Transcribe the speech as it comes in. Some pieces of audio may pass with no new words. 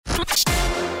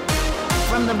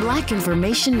on the Black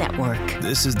Information Network.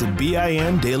 This is the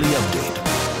BIN Daily Update.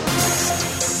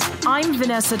 I'm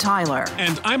Vanessa Tyler.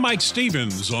 And I'm Mike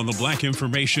Stevens on the Black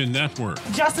Information Network.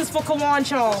 Justice for Kawan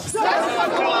Charles. Justice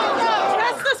for Kawan Charles.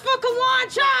 Justice for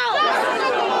Kawan Charles.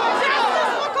 Justice for Kawan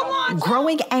Charles.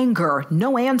 Growing anger,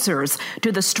 no answers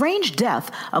to the strange death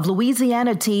of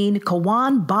Louisiana teen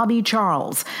Kawan Bobby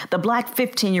Charles, the black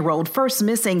 15-year-old first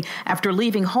missing after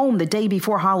leaving home the day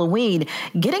before Halloween,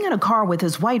 getting in a car with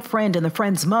his white friend and the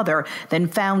friend's mother, then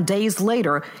found days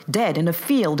later dead in a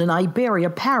field in Iberia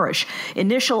Parish.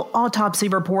 Initial autopsy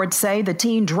reports say the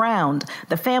teen drowned.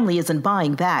 The family isn't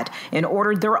buying that and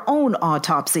ordered their own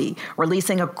autopsy,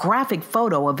 releasing a graphic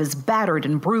photo of his battered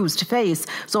and bruised face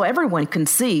so everyone can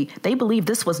see they believe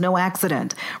this was no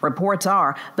accident. Reports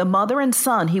are the mother and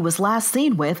son he was last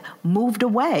seen with moved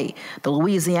away. The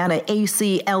Louisiana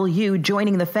ACLU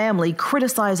joining the family,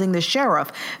 criticizing the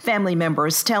sheriff. Family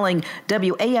members telling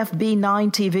WAFB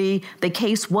 9 TV the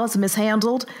case was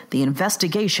mishandled. The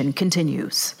investigation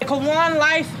continues. Kawan's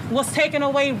life was taken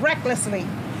away recklessly,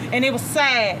 and it was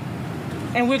sad.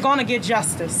 And we're going to get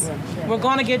justice. We're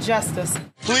going to get justice.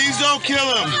 Please don't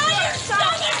kill him.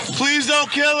 Please don't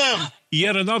kill him.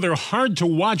 Yet another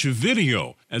hard-to-watch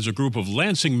video as a group of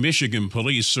Lansing, Michigan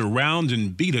police surround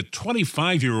and beat a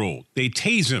 25-year-old. They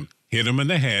tase him, hit him in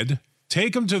the head,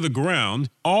 take him to the ground,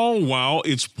 all while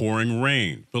it's pouring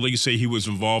rain. Police say he was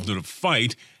involved in a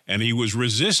fight and he was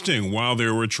resisting while they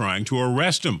were trying to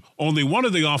arrest him. Only one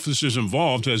of the officers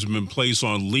involved has been placed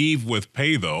on leave with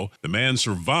pay, though. The man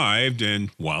survived,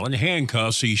 and while in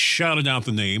handcuffs, he shouted out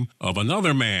the name of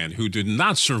another man who did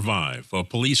not survive a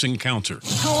police encounter.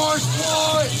 George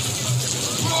Floyd!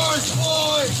 George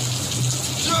Floyd!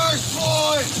 George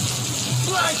Floyd!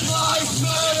 Black Lives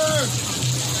Matter!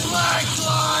 Black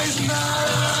Lives Matter!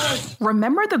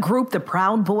 Remember the group, the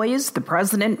Proud Boys, the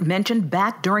president mentioned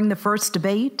back during the first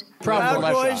debate? Proud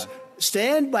Boys,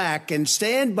 stand back and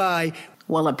stand by.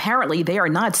 Well, apparently they are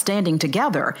not standing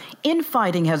together.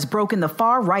 Infighting has broken the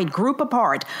far-right group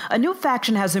apart. A new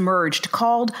faction has emerged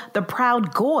called the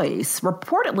Proud Goys,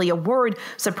 reportedly a word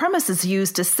supremacists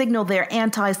use to signal their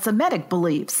anti-Semitic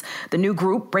beliefs. The new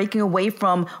group breaking away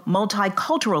from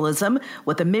multiculturalism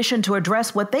with a mission to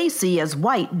address what they see as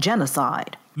white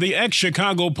genocide. The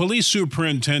ex-Chicago police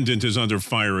superintendent is under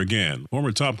fire again.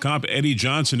 Former top cop Eddie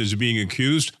Johnson is being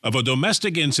accused of a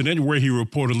domestic incident where he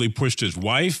reportedly pushed his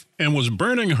wife and was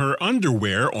burning her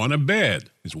underwear on a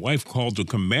bed. His wife called the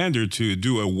commander to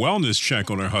do a wellness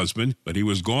check on her husband, but he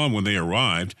was gone when they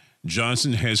arrived.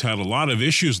 Johnson has had a lot of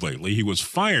issues lately. He was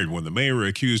fired when the mayor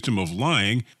accused him of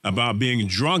lying about being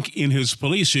drunk in his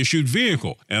police-issued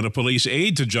vehicle, and a police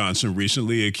aide to Johnson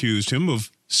recently accused him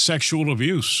of sexual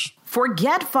abuse.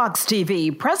 Forget Fox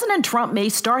TV. President Trump may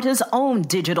start his own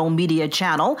digital media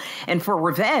channel, and for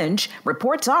revenge,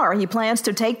 reports are he plans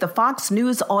to take the Fox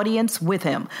News audience with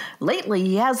him. Lately,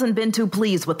 he hasn't been too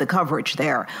pleased with the coverage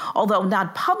there. Although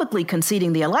not publicly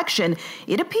conceding the election,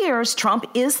 it appears Trump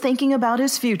is thinking about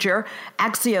his future.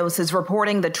 Axios is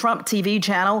reporting the Trump TV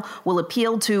channel will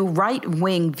appeal to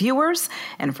right-wing viewers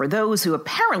and for those who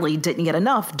apparently didn't get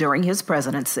enough during his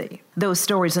presidency. Those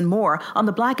stories and more on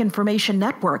the Black Information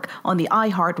Network on the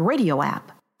iHeartRadio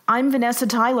app. I'm Vanessa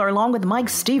Tyler along with Mike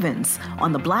Stevens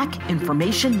on the Black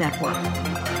Information Network.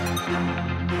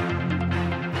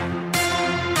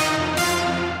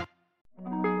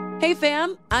 Hey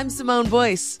fam, I'm Simone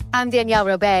Boyce. I'm Danielle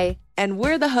Robay. And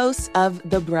we're the hosts of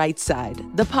The Bright Side,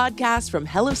 the podcast from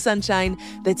Hello Sunshine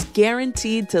that's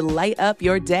guaranteed to light up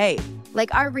your day.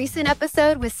 Like our recent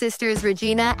episode with sisters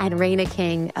Regina and Raina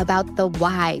King about the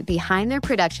why behind their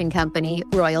production company,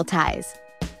 Royal Ties.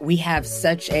 We have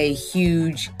such a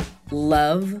huge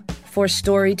love for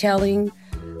storytelling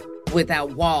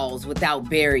without walls, without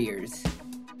barriers.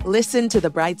 Listen to The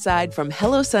Bright Side from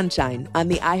Hello Sunshine on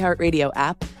the iHeartRadio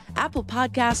app, Apple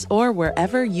Podcasts, or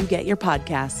wherever you get your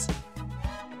podcasts.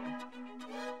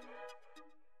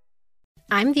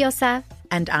 I'm Diosa.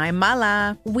 And I'm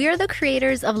Mala. We're the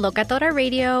creators of Locatora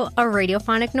Radio, a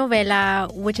radiophonic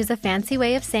novela, which is a fancy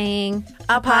way of saying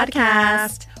a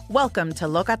podcast. Welcome to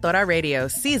Locatora Radio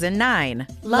Season 9.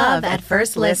 Love at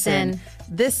First Listen.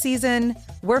 This season,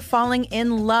 we're falling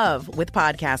in love with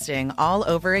podcasting all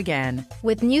over again.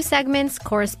 With new segments,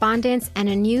 correspondence, and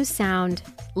a new sound.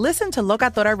 Listen to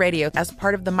Locatora Radio as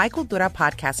part of the My Cultura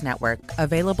Podcast Network.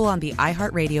 Available on the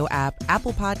iHeartRadio app,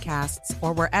 Apple Podcasts,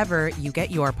 or wherever you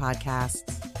get your podcasts.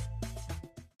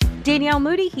 Danielle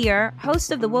Moody here,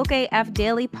 host of the Woke AF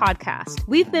Daily podcast.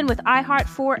 We've been with iHeart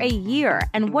for a year,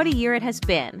 and what a year it has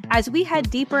been. As we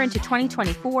head deeper into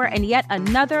 2024 and yet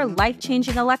another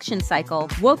life-changing election cycle,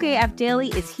 Woke AF Daily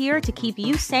is here to keep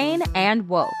you sane and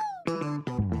woke.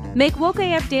 Make Woke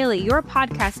AF Daily your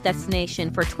podcast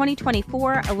destination for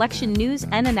 2024 election news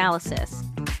and analysis.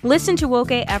 Listen to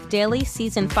Woke AF Daily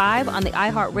Season 5 on the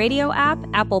iHeartRadio app,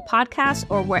 Apple Podcasts,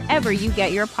 or wherever you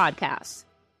get your podcasts.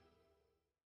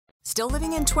 Still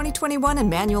living in 2021 and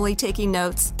manually taking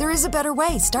notes? There is a better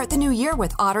way. Start the new year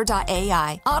with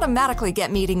Otter.ai. Automatically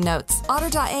get meeting notes.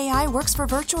 Otter.ai works for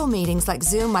virtual meetings like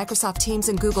Zoom, Microsoft Teams,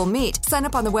 and Google Meet. Sign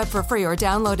up on the web for free or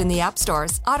download in the app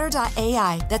stores.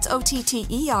 Otter.ai. That's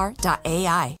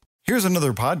OTTER.ai. Here's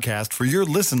another podcast for your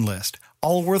listen list.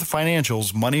 Allworth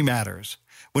Financial's Money Matters.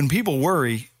 When people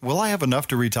worry, will I have enough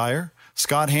to retire?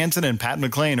 Scott Hansen and Pat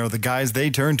McClain are the guys they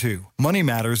turn to. Money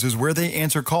Matters is where they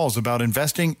answer calls about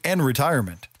investing and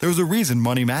retirement. There's a reason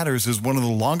Money Matters is one of the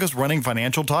longest-running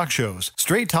financial talk shows.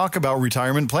 Straight talk about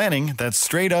retirement planning that's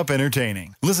straight-up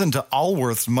entertaining. Listen to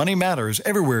Allworth's Money Matters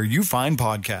everywhere you find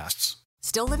podcasts.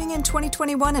 Still living in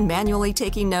 2021 and manually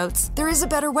taking notes? There is a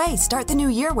better way. Start the new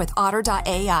year with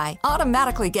Otter.ai.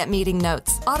 Automatically get meeting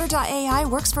notes. Otter.ai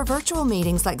works for virtual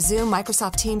meetings like Zoom,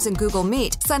 Microsoft Teams, and Google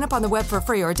Meet. Sign up on the web for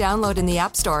free or download in the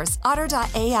app stores.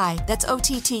 Otter.ai. That's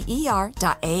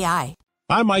OTTER.ai.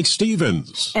 I'm Mike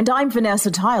Stevens. And I'm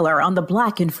Vanessa Tyler on the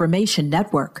Black Information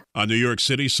Network. A New York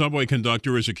City subway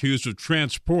conductor is accused of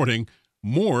transporting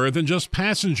more than just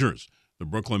passengers. The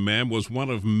Brooklyn man was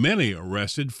one of many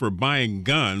arrested for buying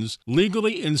guns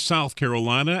legally in South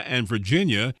Carolina and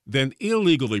Virginia, then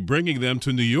illegally bringing them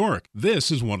to New York.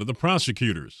 This is one of the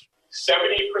prosecutors. 70%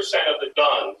 of the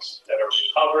guns that are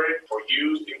recovered or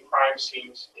used in crime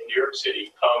scenes in New York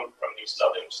City come from these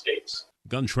southern states.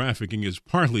 Gun trafficking is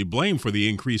partly blamed for the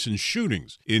increase in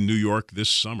shootings in New York this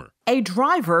summer. A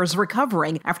driver is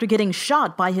recovering after getting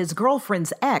shot by his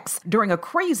girlfriend's ex during a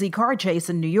crazy car chase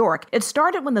in New York. It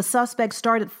started when the suspect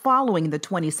started following the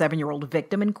 27-year-old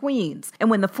victim in Queens.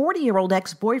 And when the 40-year-old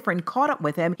ex-boyfriend caught up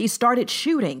with him, he started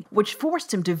shooting, which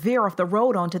forced him to veer off the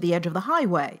road onto the edge of the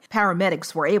highway.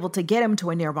 Paramedics were able to get him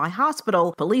to a nearby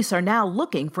hospital. Police are now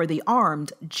looking for the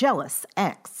armed, jealous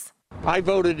ex. I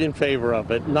voted in favor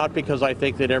of it, not because I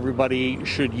think that everybody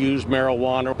should use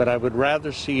marijuana, but I would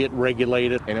rather see it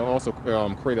regulated. And it also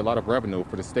create a lot of revenue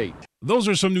for the state. Those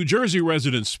are some New Jersey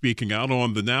residents speaking out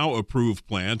on the now approved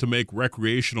plan to make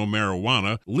recreational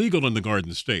marijuana legal in the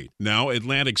Garden State. Now,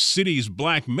 Atlantic City's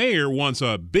black mayor wants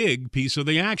a big piece of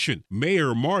the action.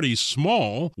 Mayor Marty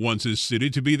Small wants his city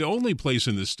to be the only place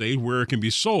in the state where it can be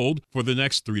sold for the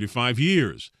next 3 to 5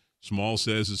 years. Small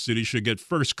says the city should get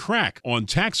first crack on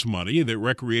tax money that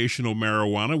recreational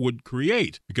marijuana would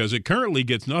create, because it currently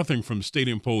gets nothing from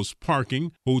state-imposed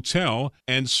parking, hotel,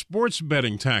 and sports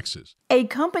betting taxes. A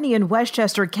company in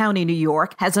Westchester County, New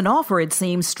York, has an offer it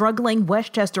seems struggling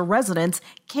Westchester residents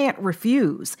can't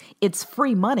refuse. It's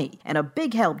free money and a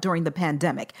big help during the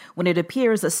pandemic when it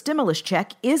appears a stimulus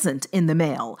check isn't in the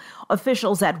mail.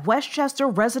 Officials at Westchester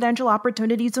Residential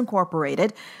Opportunities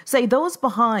Incorporated say those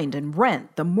behind in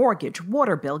rent, the mortgage,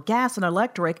 water bill, gas, and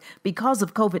electric because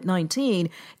of COVID-19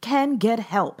 can get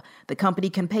help. The company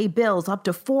can pay bills up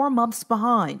to 4 months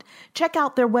behind. Check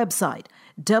out their website,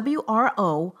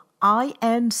 WROINC.org.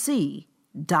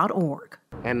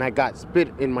 And I got spit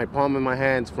in my palm of my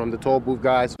hands from the toll booth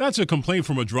guys. That's a complaint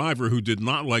from a driver who did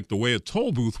not like the way a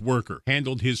toll booth worker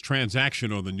handled his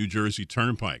transaction on the New Jersey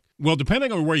Turnpike. Well,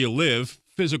 depending on where you live,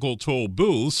 physical toll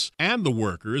booths and the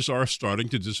workers are starting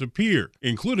to disappear,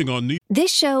 including on New.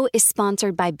 This show is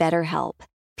sponsored by BetterHelp.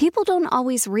 People don't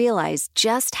always realize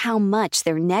just how much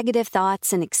their negative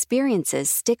thoughts and experiences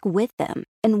stick with them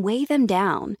and weigh them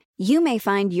down. You may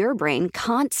find your brain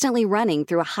constantly running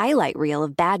through a highlight reel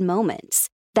of bad moments.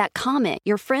 That comment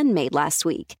your friend made last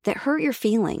week that hurt your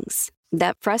feelings.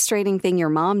 That frustrating thing your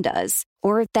mom does.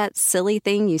 Or that silly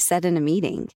thing you said in a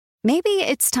meeting. Maybe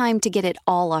it's time to get it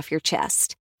all off your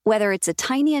chest. Whether it's a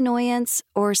tiny annoyance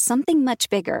or something much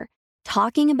bigger,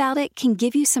 talking about it can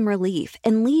give you some relief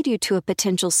and lead you to a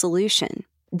potential solution.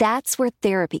 That's where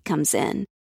therapy comes in.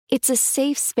 It's a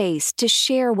safe space to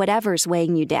share whatever's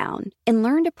weighing you down and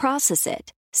learn to process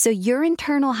it so your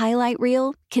internal highlight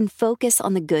reel can focus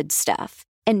on the good stuff.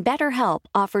 And BetterHelp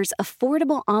offers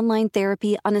affordable online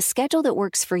therapy on a schedule that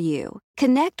works for you.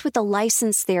 Connect with a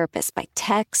licensed therapist by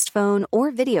text, phone,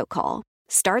 or video call.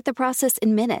 Start the process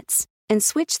in minutes and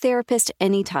switch therapist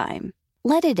anytime.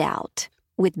 Let it out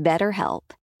with BetterHelp.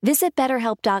 Visit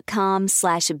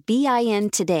BetterHelp.com/BIN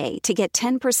today to get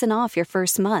 10% off your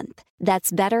first month.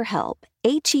 That's BetterHelp,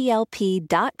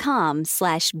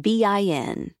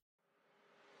 HELP.com/BIN.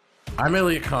 I'm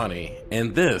Elliot Connie,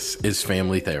 and this is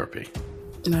Family Therapy.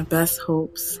 My best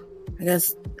hopes, I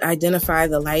guess, identify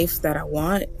the life that I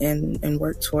want and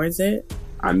work towards it.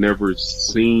 I never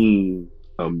seen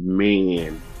a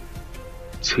man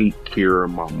take care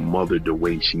of my mother the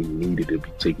way she needed to be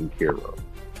taken care of.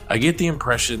 I get the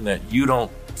impression that you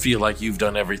don't feel like you've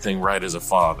done everything right as a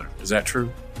father. Is that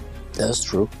true? That's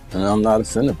true, and I'm not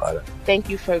offended by that. Thank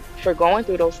you for going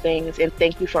through those things, and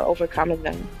thank you for overcoming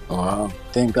them. Wow.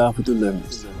 Thank God for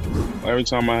deliverance. Every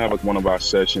time I have one of our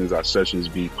sessions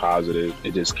be positive.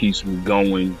 It just keeps me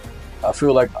going. I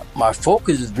feel like my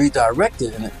focus is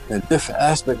redirected in a different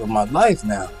aspect of my life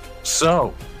now.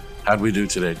 So, how'd we do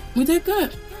today? We did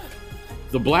good.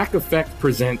 The Black Effect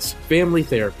presents Family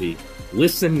Therapy.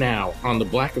 Listen now on the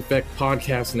Black Effect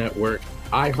Podcast Network,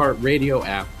 iHeartRadio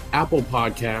app, Apple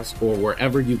Podcasts, or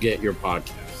wherever you get your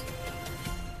podcasts.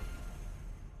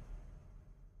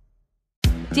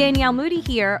 Danielle Moody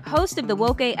here, host of the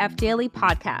Woke AF Daily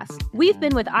podcast. We've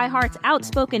been with iHeart's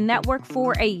Outspoken Network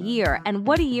for a year, and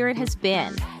what a year it has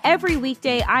been. Every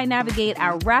weekday, I navigate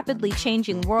our rapidly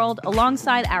changing world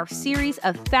alongside our series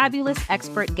of fabulous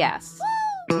expert guests.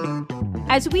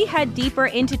 As we head deeper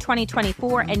into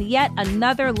 2024 and yet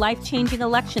another life-changing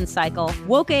election cycle,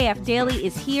 Woke AF Daily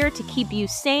is here to keep you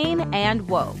sane and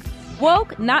woke.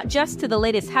 Woke not just to the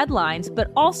latest headlines,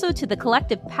 but also to the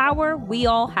collective power we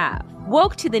all have.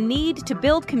 Woke to the need to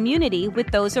build community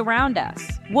with those around us.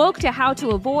 Woke to how to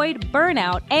avoid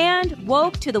burnout, and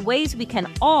woke to the ways we can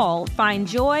all find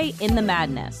joy in the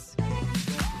madness.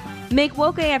 Make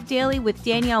Woke AF Daily with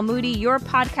Danielle Moody your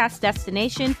podcast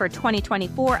destination for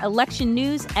 2024 election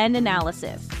news and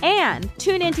analysis. And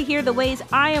tune in to hear the ways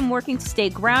I am working to stay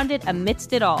grounded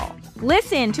amidst it all.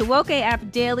 Listen to Woke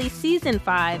AF Daily Season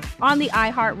 5 on the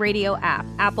iHeartRadio app,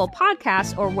 Apple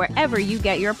Podcasts, or wherever you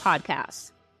get your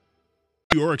podcasts.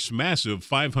 New York's massive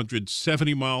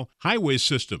 570-mile highway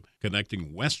system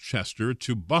connecting Westchester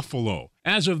to Buffalo.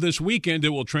 As of this weekend, it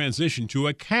will transition to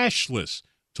a cashless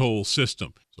toll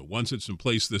system. So once it's in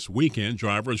place this weekend,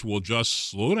 drivers will just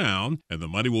slow down and the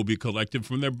money will be collected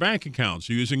from their bank accounts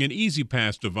using an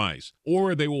EasyPass device,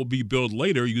 or they will be billed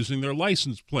later using their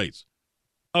license plates.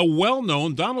 A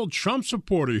well-known Donald Trump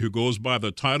supporter who goes by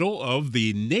the title of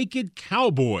the Naked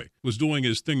Cowboy was doing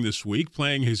his thing this week,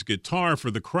 playing his guitar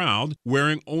for the crowd,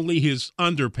 wearing only his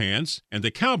underpants and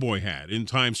a cowboy hat in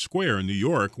Times Square in New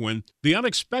York when the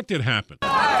unexpected happened.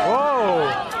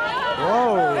 Whoa!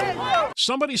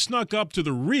 Somebody snuck up to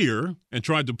the rear and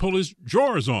tried to pull his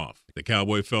drawers off. The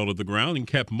cowboy fell to the ground and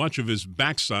kept much of his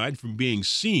backside from being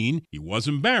seen. He was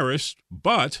embarrassed,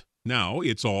 but now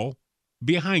it's all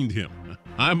behind him.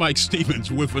 I'm Mike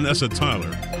Stevens with Vanessa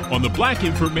Tyler on the Black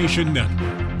Information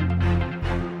Network.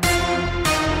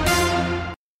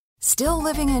 Still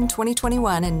living in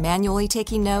 2021 and manually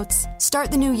taking notes? Start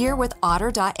the new year with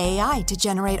Otter.ai to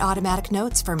generate automatic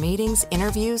notes for meetings,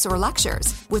 interviews, or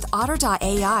lectures. With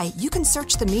Otter.ai, you can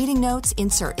search the meeting notes,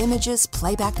 insert images,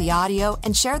 play back the audio,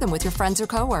 and share them with your friends or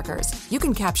coworkers. You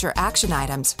can capture action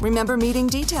items, remember meeting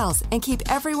details, and keep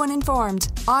everyone informed.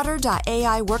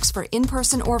 Otter.ai works for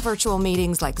in-person or virtual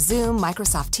meetings like Zoom,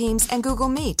 Microsoft Teams, and Google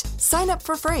Meet. Sign up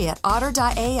for free at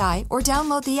Otter.ai or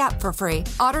download the app for free.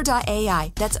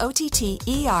 Otter.ai, that's OTTER.ai.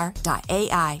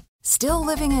 Still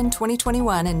living in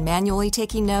 2021 and manually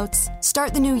taking notes?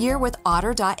 Start the new year with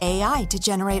Otter.ai to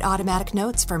generate automatic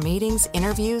notes for meetings,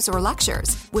 interviews, or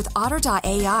lectures. With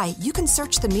Otter.ai, you can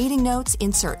search the meeting notes,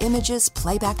 insert images,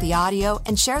 play back the audio,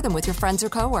 and share them with your friends or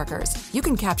coworkers. You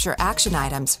can capture action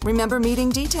items, remember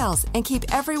meeting details, and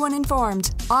keep everyone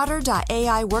informed.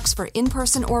 Otter.ai works for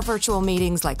in-person or virtual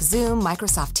meetings like Zoom,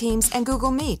 Microsoft Teams, and Google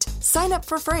Meet. Sign up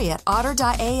for free at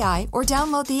Otter.ai or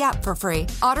download the app for free.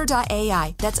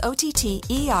 Otter.ai, that's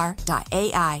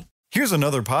OTTER.ai. Here's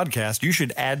another podcast you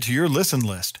should add to your listen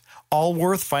list.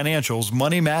 Allworth Financial's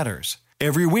Money Matters.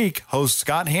 Every week, hosts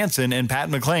Scott Hansen and Pat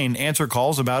McClain answer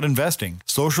calls about investing,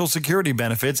 Social Security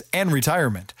benefits, and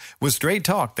retirement with straight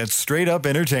talk that's straight up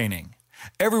entertaining.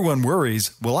 Everyone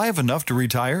worries, will I have enough to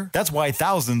retire? That's why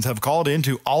thousands have called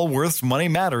into Allworth's Money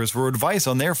Matters for advice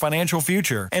on their financial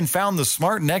future and found the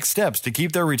smart next steps to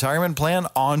keep their retirement plan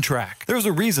on track. There's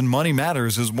a reason Money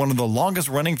Matters is one of the longest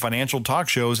running financial talk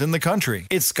shows in the country.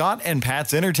 It's Scott and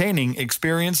Pat's entertaining,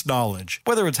 experienced knowledge.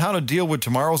 Whether it's how to deal with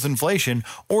tomorrow's inflation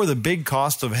or the big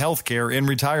costs of healthcare in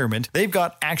retirement, they've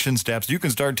got action steps you can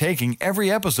start taking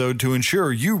every episode to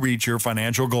ensure you reach your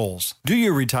financial goals. Do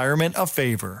your retirement a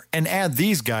favor and add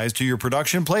these guys to your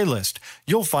production playlist.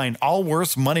 You'll find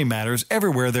Allworth's Money Matters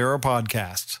everywhere there are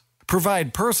podcasts.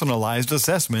 Provide personalized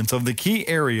assessments of the key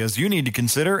areas you need to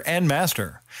consider and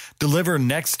master. Deliver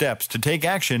next steps to take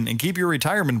action and keep your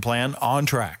retirement plan on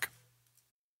track.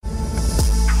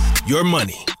 Your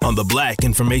money on the Black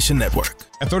Information Network.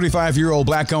 A 35-year-old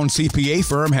black-owned CPA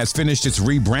firm has finished its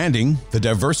rebranding. The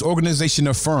Diverse Organization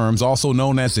of Firms, also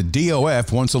known as the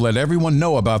DOF, wants to let everyone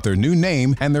know about their new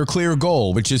name and their clear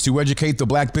goal, which is to educate the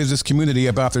black business community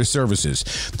about their services.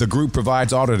 The group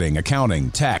provides auditing, accounting,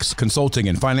 tax, consulting,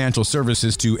 and financial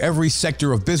services to every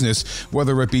sector of business,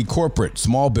 whether it be corporate,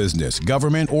 small business,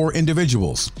 government, or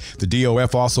individuals. The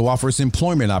DOF also offers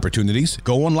employment opportunities.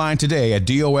 Go online today at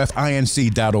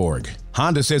dofinc.org.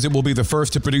 Honda says it will be the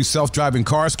first to produce self-driving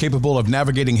cars capable of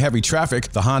navigating heavy traffic.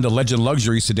 The Honda Legend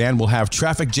luxury sedan will have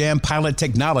traffic jam pilot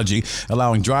technology,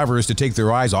 allowing drivers to take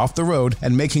their eyes off the road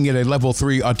and making it a level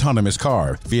 3 autonomous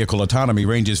car. Vehicle autonomy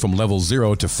ranges from level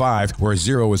 0 to 5, where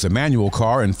 0 is a manual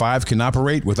car and 5 can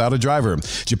operate without a driver.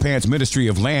 Japan's Ministry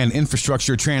of Land,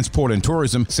 Infrastructure, Transport, and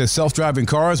Tourism says self-driving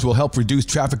cars will help reduce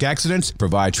traffic accidents,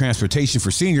 provide transportation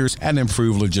for seniors, and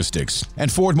improve logistics.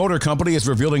 And Ford Motor Company is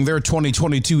revealing their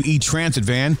 2022 e-Transit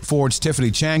van. Ford's Tiffany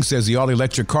Chang says the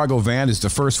all-electric cargo van is the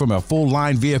first from a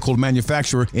full-line vehicle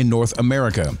manufacturer in North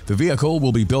America. The vehicle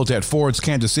will be built at Ford's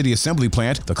Kansas City assembly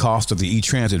plant. The cost of the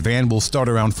e-Transit van will start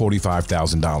around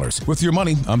 $45,000. With your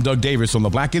money, I'm Doug Davis on the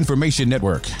Black Information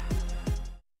Network.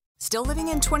 Still living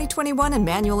in 2021 and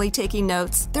manually taking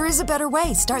notes? There is a better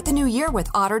way. Start the new year with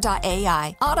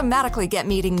Otter.ai. Automatically get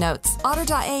meeting notes.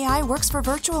 Otter.ai works for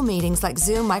virtual meetings like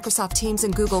Zoom, Microsoft Teams,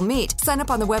 and Google Meet. Sign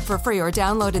up on the web for free or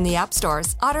download in the app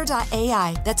stores.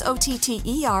 Otter.ai. That's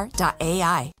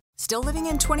OTTER.ai. Still living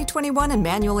in 2021 and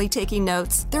manually taking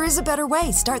notes? There is a better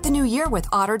way. Start the new year with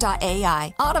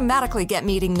Otter.ai. Automatically get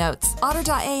meeting notes.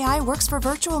 Otter.ai works for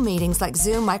virtual meetings like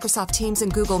Zoom, Microsoft Teams,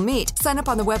 and Google Meet. Sign up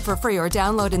on the web for free or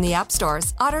download in the app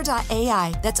stores.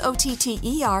 Otter.ai. That's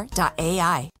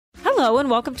OTTER.ai. Hello and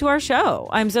welcome to our show.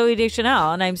 I'm Zoe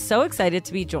Deschanel, and I'm so excited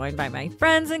to be joined by my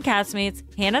friends and castmates,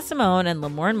 Hannah Simone and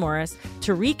Lamorne Morris,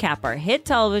 to recap our hit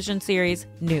television series,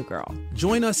 New Girl.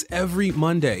 Join us every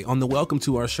Monday on the Welcome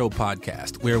to Our Show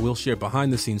podcast, where we'll share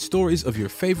behind-the-scenes stories of your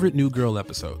favorite New Girl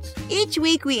episodes. Each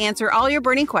week, we answer all your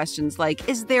burning questions like,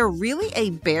 is there really a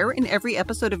bear in every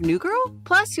episode of New Girl?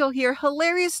 Plus, you'll hear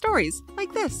hilarious stories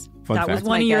like this. That was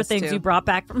one of your things you brought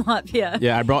back from Latvia.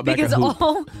 Yeah, I brought back because a hoop.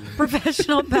 All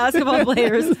professional basketball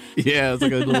players. Yeah, it's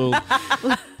like a little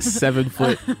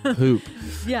 7-foot hoop.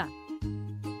 Yeah.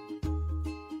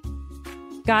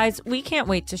 Guys, we can't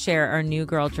wait to share our New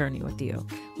Girl journey with you.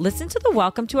 Listen to the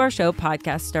Welcome to Our Show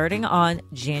podcast starting on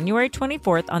January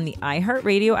 24th on the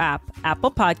iHeartRadio app,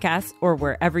 Apple Podcasts, or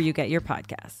wherever you get your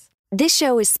podcasts. This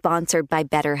show is sponsored by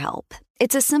BetterHelp.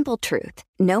 It's a simple truth.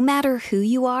 No matter who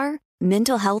you are,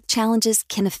 mental health challenges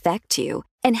can affect you,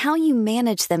 and how you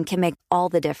manage them can make all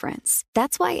the difference.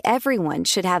 That's why everyone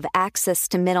should have access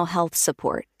to mental health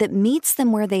support that meets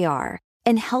them where they are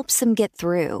and helps them get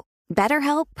through.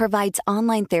 BetterHelp provides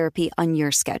online therapy on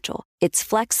your schedule. It's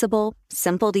flexible,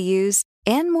 simple to use,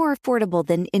 and more affordable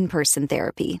than in-person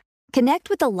therapy.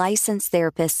 Connect with a licensed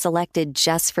therapist selected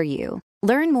just for you.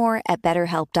 Learn more at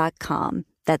BetterHelp.com.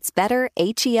 That's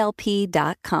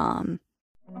BetterHelp.com.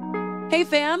 Hey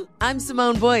fam, I'm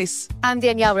Simone Boyce. I'm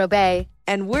Danielle Robay.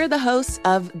 And we're the hosts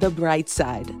of The Bright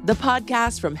Side, the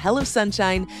podcast from Hello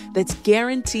Sunshine that's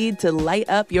guaranteed to light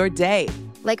up your day.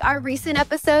 Like our recent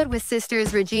episode with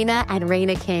sisters Regina and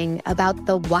Raina King about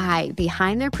the why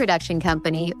behind their production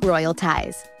company, Royal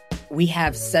Ties. We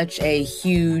have such a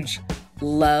huge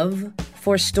love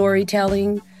for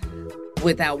storytelling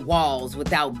without walls,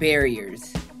 without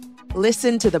barriers.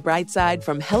 Listen to The Bright Side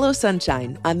from Hello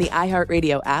Sunshine on the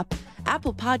iHeartRadio app,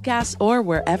 Apple Podcasts, or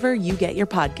wherever you get your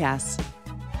podcasts.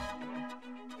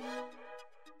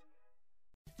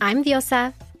 I'm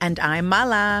Diosa. And I'm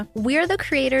Mala. We're the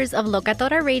creators of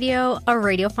Locatora Radio, a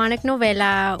radiophonic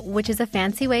novela, which is a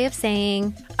fancy way of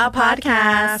saying a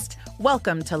podcast.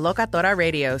 Welcome to Locatora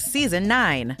Radio Season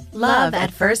 9. Love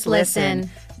at First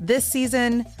Listen. This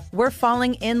season, we're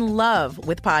falling in love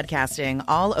with podcasting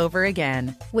all over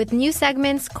again. With new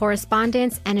segments,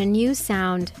 correspondence, and a new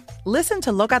sound. Listen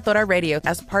to Locatora Radio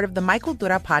as part of the Michael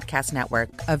Dura Podcast Network.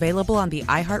 Available on the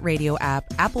iHeartRadio app,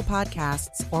 Apple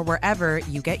Podcasts, or wherever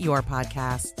you get your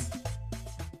podcasts.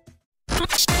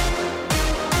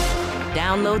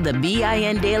 Download the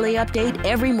BIN Daily Update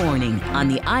every morning on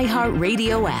the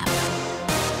iHeartRadio app.